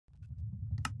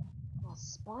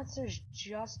sponsors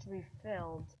just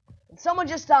refilled. Someone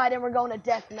just died and we're going to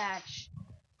deathmatch.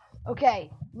 Okay,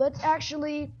 let's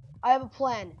actually... I have a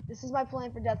plan. This is my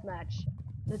plan for deathmatch.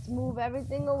 Let's move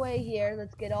everything away here.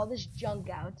 Let's get all this junk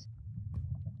out.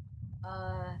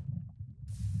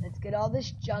 Let's get all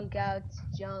this junk out.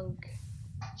 Junk.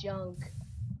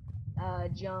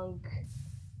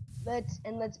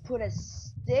 Let's put a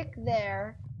stick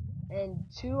there and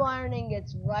 2 iron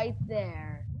ingots right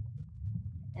there.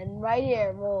 And right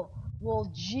here,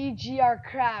 we'll GG our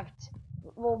craft.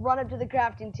 We'll run up to the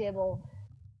crafting table.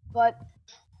 But,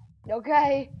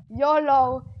 okay,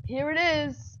 YOLO, here it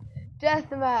is.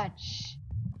 Deathmatch.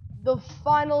 The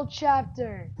final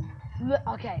chapter.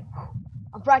 Okay,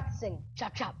 I'm practicing.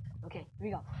 Chop, chop. Okay, here we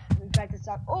go. Let me practice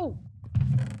on. Oh!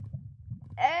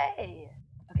 Hey!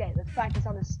 Okay, let's practice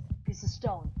on this piece of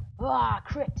stone. Ah,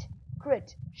 crit,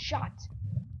 shot,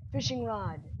 fishing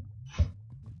rod.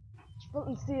 Flint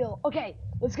and steel. Okay,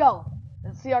 let's go.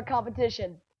 Let's see our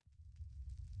competition.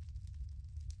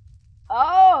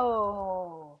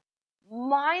 Oh,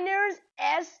 Miners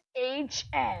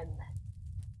SHM.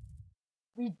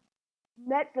 We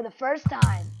met for the first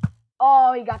time.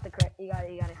 Oh, he got the crit. He got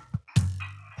it.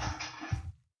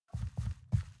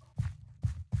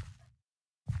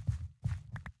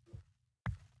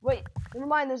 Wait, never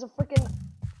mind. There's a freaking.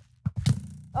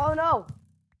 Oh no.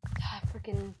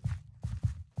 Freaking.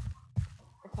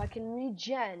 If I can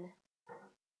regen.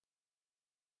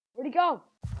 Where'd he go?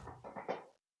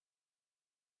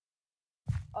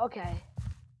 Okay.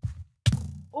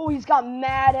 Oh, he's got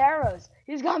mad arrows.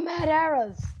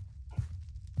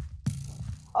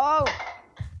 Oh.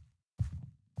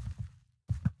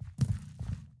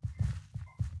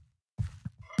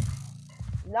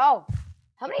 No.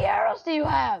 How many arrows do you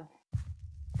have?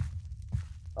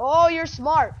 Oh, you're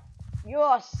smart.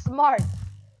 You're smart.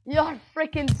 You're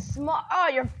freaking smart. Oh,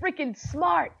 you're freaking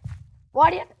smart.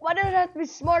 Why do there have to be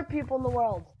smart people in the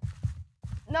world?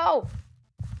 No.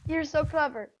 You're so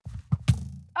clever.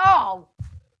 Oh,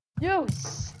 you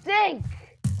stink.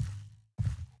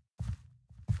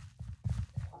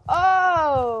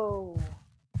 Oh.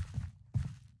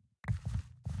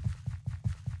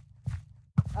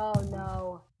 Oh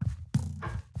no.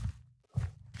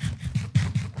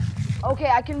 Okay,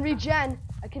 I can regen.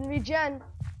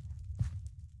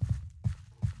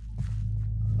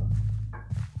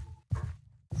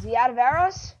 Is he out of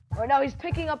arrows? Or no, he's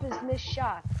picking up his missed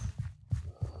shots.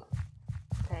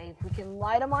 Okay, if we can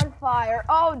light him on fire.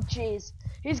 Oh, jeez.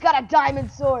 He's got a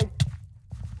diamond sword.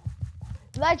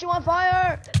 Light you on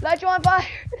fire! Light you on fire!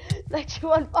 Light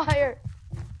you on fire!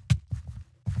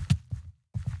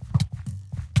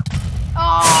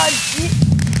 Oh,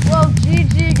 well,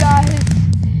 GG, guys.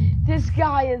 This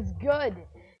guy is good.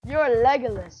 You're a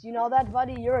Legolas. You know that,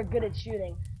 buddy? You're good at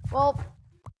shooting. Well,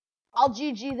 I'll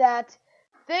GG that.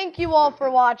 Thank you all for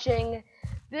watching.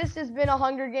 This has been a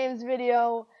Hunger Games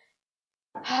video.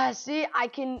 See, I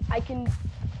can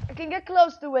get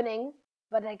close to winning,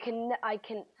 but I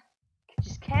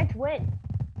just can't win.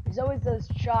 There's always those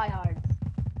tryhards.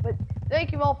 But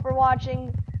thank you all for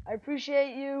watching. I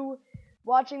appreciate you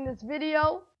watching this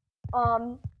video.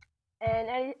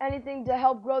 And anything to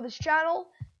help grow this channel.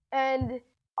 And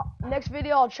next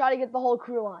video, I'll try to get the whole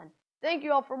crew on. Thank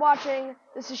you all for watching.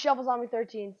 This is Shuffle Zombie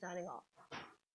 13 signing off.